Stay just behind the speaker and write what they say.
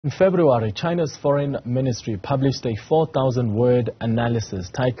In February, China's foreign ministry published a 4,000-word analysis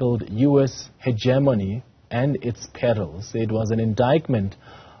titled US Hegemony and its Perils. It was an indictment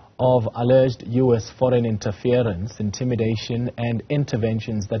of alleged US foreign interference, intimidation and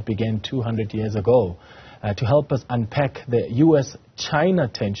interventions that began 200 years ago. To help us unpack the US-China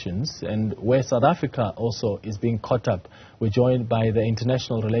tensions and where South Africa also is being caught up, we're joined by the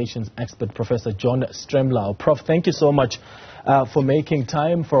international relations expert, Professor John Stremlau. Prof, thank you so much for making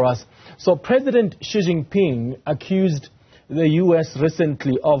time for us. So President Xi Jinping accused the US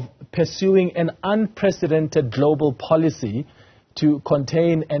recently of pursuing an unprecedented global policy to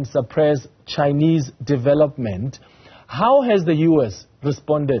contain and suppress Chinese development. How has the US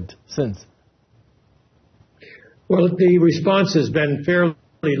responded since? Well, the response has been fairly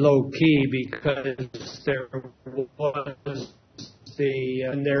low-key because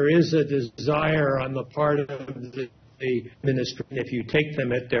there is a desire on the part of the ministry, if you take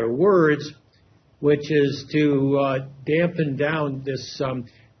them at their words, which is to dampen down this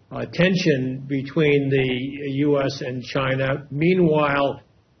tension between the U.S. and China, meanwhile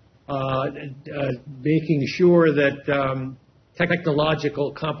making sure that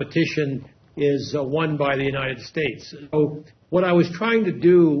technological competition is won by the United States. So what I was trying to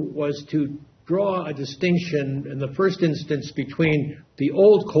do was to draw a distinction in the first instance between the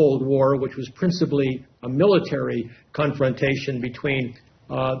old Cold War, which was principally a military confrontation between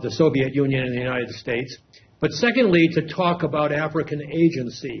the Soviet Union and the United States, but secondly to talk about African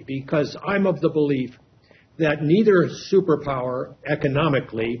agency, because I'm of the belief that neither superpower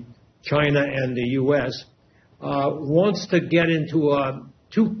economically, China and the U.S., wants to get into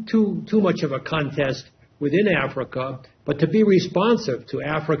too much of a contest within Africa, but to be responsive to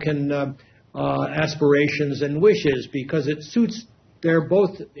African aspirations and wishes, because it suits they're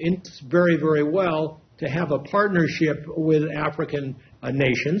both very, very well to have a partnership with African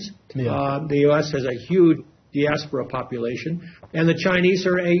nations. Yeah. The U.S. has a huge diaspora population, and the Chinese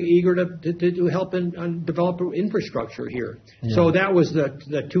are eager to help and develop infrastructure here. Yeah. So that was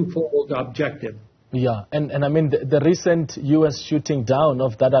the twofold objective. Yeah, and I mean, the recent U.S. shooting down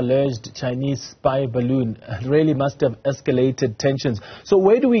of that alleged Chinese spy balloon really must have escalated tensions. So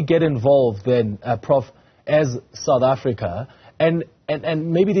where do we get involved then, Prof, as South Africa, and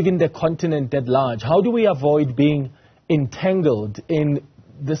maybe even the continent at large? How do we avoid being entangled in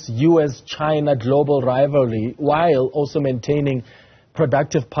this U.S.-China global rivalry while also maintaining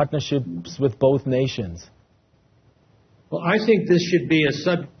productive partnerships with both nations? Well, I think this should be a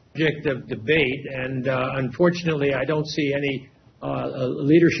subject of debate, and unfortunately I don't see any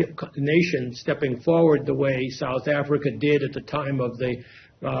leadership nation stepping forward the way South Africa did at the time of the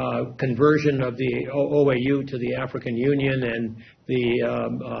conversion of the OAU to the African Union and the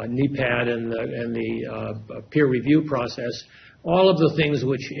NEPAD and the peer review process, all of the things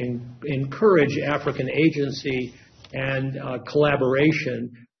which encourage African agency and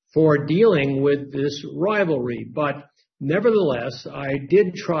collaboration for dealing with this rivalry. But nevertheless, I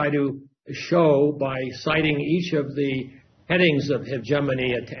did try to show by citing each of the headings of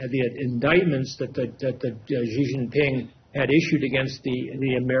hegemony, the indictments that Xi Jinping had issued against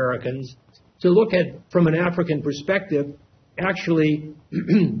the Americans, to look at, from an African perspective, actually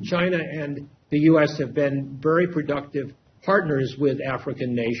China and the U.S. have been very productive partners with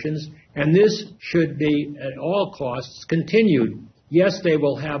African nations, and this should be at all costs continued. Yes, they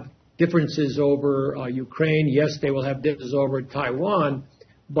will have differences over Ukraine. Yes, they will have differences over Taiwan.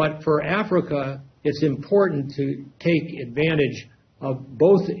 But for Africa, it's important to take advantage of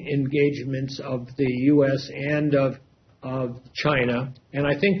both engagements of the U.S. and of China. And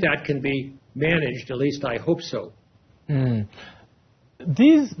I think that can be managed, at least I hope so. There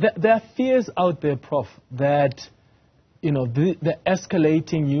are fears out there, Prof, that the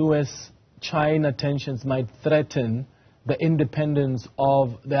escalating U.S.-China tensions might threaten the independence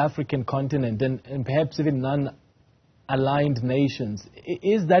of the African continent and perhaps even non-aligned nations.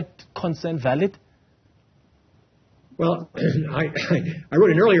 Is that concern valid? Well, I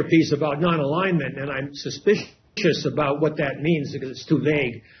wrote an earlier piece about non-alignment, and I'm suspicious about what that means because it's too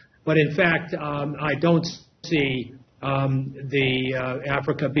vague. But in fact, I don't see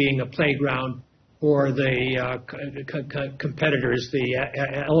Africa being a playground for the competitors, the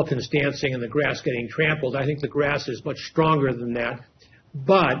elephants dancing and the grass getting trampled. I think the grass is much stronger than that.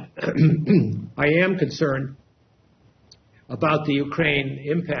 But I am concerned about the Ukraine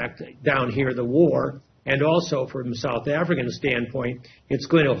impact down here, the war, and also from a South African standpoint, it's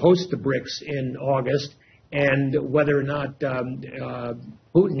going to host the BRICS in August, and whether or not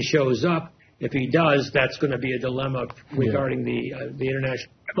Putin shows up, if he does, that's going to be a dilemma regarding the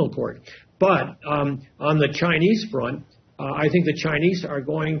International Criminal Court. But on the Chinese front, I think the Chinese are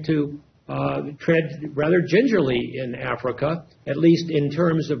going to tread rather gingerly in Africa, at least in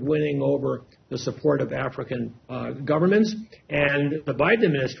terms of winning over the support of African governments. And the Biden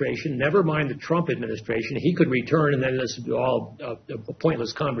administration, never mind the Trump administration, he could return and then this would be all a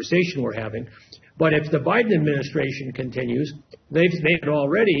pointless conversation we're having. But if the Biden administration continues, they've made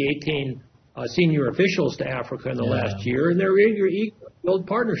already 18 senior officials to Africa in the last year, and they're eager to build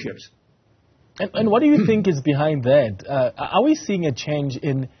partnerships. And what do you think is behind that? Are we seeing a change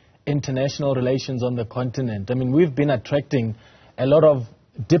in international relations on the continent? I mean, we've been attracting a lot of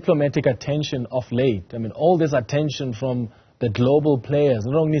diplomatic attention of late. I mean, all this attention from the global players,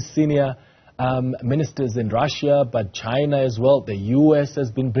 not only senior ministers in Russia, but China as well. The US has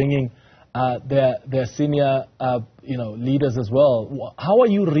been bringing their senior leaders as well. How are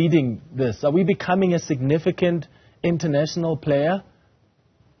you reading this? Are we becoming a significant international player?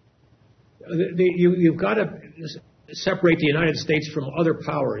 You've got to separate the United States from other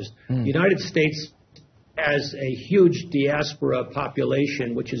powers. The United States has a huge diaspora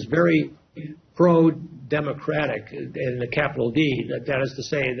population, which is very pro-democratic in the capital D. That is to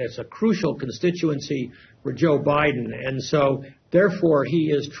say, that's a crucial constituency for Joe Biden. And so, therefore,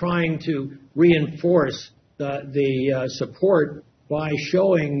 he is trying to reinforce the support by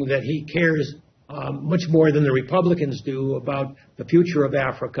showing that he cares much more than the Republicans do about the future of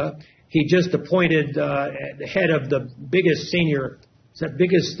Africa. He just appointed the head of the biggest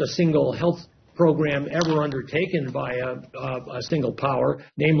single health program ever undertaken by a single power,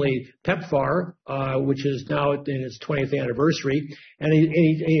 namely PEPFAR, which is now in its 20th anniversary. And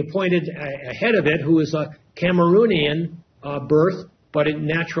he appointed a head of it who is a Cameroonian birth, but a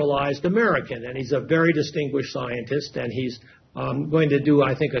naturalized American. And he's a very distinguished scientist, and he's going to do,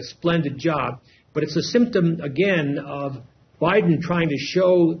 I think, a splendid job. But it's a symptom, again, of Biden trying to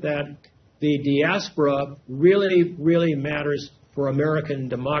show that the diaspora really, really matters for American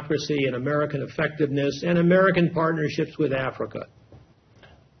democracy and American effectiveness and American partnerships with Africa.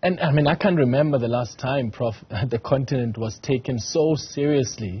 And I mean, I can't remember the last time, Prof, the continent was taken so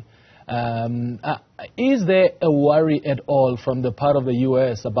seriously. Is there a worry at all from the part of the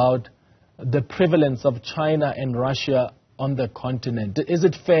U.S. about the prevalence of China and Russia on the continent? Is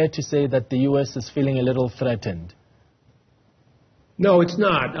it fair to say that the U.S. is feeling a little threatened? No, it's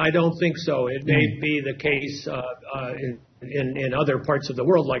not. I don't think so. It may be the case in other parts of the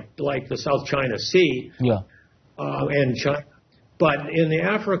world, like the South China Sea and China. But in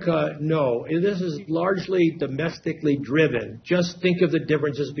Africa, no. This is largely domestically driven. Just think of the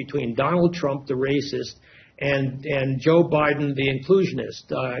differences between Donald Trump, the racist, and Joe Biden, the inclusionist.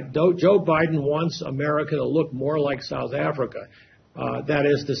 Joe Biden wants America to look more like South Africa. That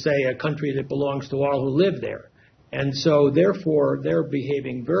is to say, a country that belongs to all who live there. And so, therefore, they're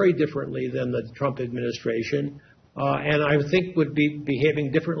behaving very differently than the Trump administration. And I think would be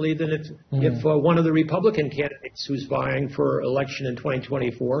behaving differently than if one of the Republican candidates who's vying for election in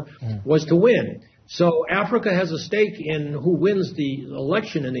 2024 was to win. So Africa has a stake in who wins the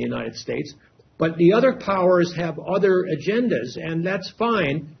election in the United States, but the other powers have other agendas, and that's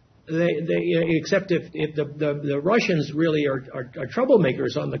fine. Except if the Russians really are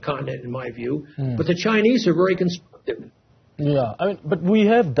troublemakers on the continent, in my view, but the Chinese are very constructive. Yeah, I mean, but we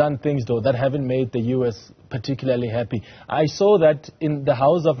have done things, though, that haven't made the U.S. particularly happy. I saw that in the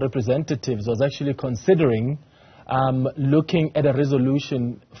House of Representatives was actually considering looking at a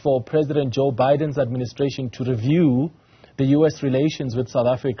resolution for President Joe Biden's administration to review the U.S. relations with South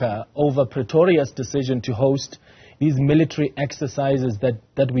Africa over Pretoria's decision to host these military exercises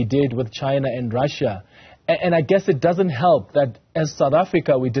that we did with China and Russia. And I guess it doesn't help that as South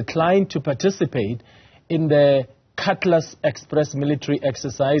Africa, we declined to participate in the Cutlass Express military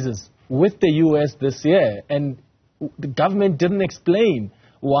exercises with the U.S. this year. And the government didn't explain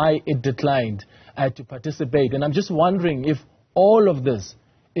why it declined to participate. And I'm just wondering if all of this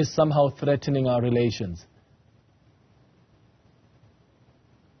is somehow threatening our relations.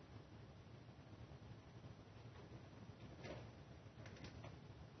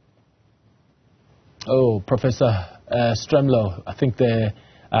 Oh, Professor Stremlau, I think the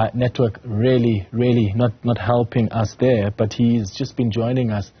network really not helping us there, but he's just been joining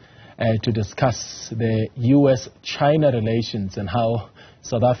us to discuss the U.S.-China relations and how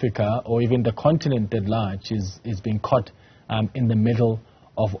South Africa, or even the continent at large, is being caught in the middle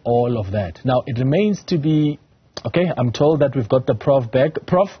of all of that. Now, it remains to be, okay, I'm told that we've got the Prof back.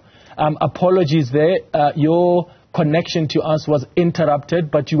 Prof, apologies there. Your connection to us was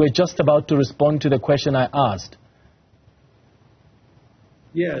interrupted, but you were just about to respond to the question I asked.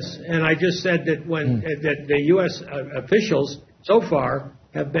 Yes, and I just said that that the U.S. officials so far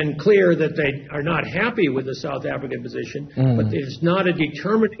have been clear that they are not happy with the South African position, but it's not a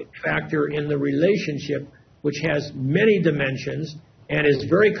determining factor in the relationship, which has many dimensions and is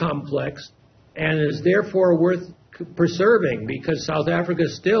very complex and is therefore worth preserving, because South Africa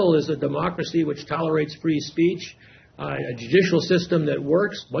still is a democracy which tolerates free speech, a judicial system that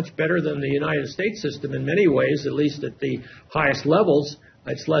works much better than the United States system in many ways, at least at the highest levels.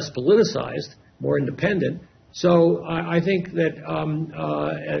 It's less politicized, more independent. So I think that,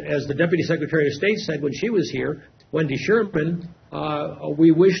 as the Deputy Secretary of State said when she was here, Wendy Sherman,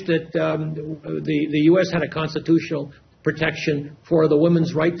 we wish that the U.S. had a constitutional protection for the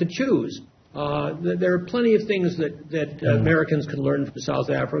women's right to choose. There are plenty of things that Americans can learn from South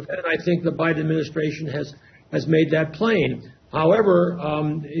Africa, and I think the Biden administration has made that plain. However,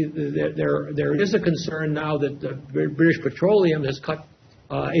 there is a concern now that the British Petroleum has cut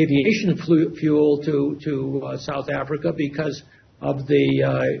aviation fuel to South Africa because of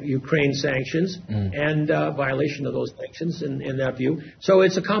the Ukraine sanctions and violation of those sanctions in that view. So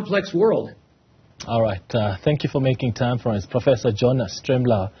it's a complex world. All right. Thank you for making time for us. Professor John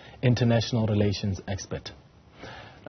Stremlau, International Relations Expert.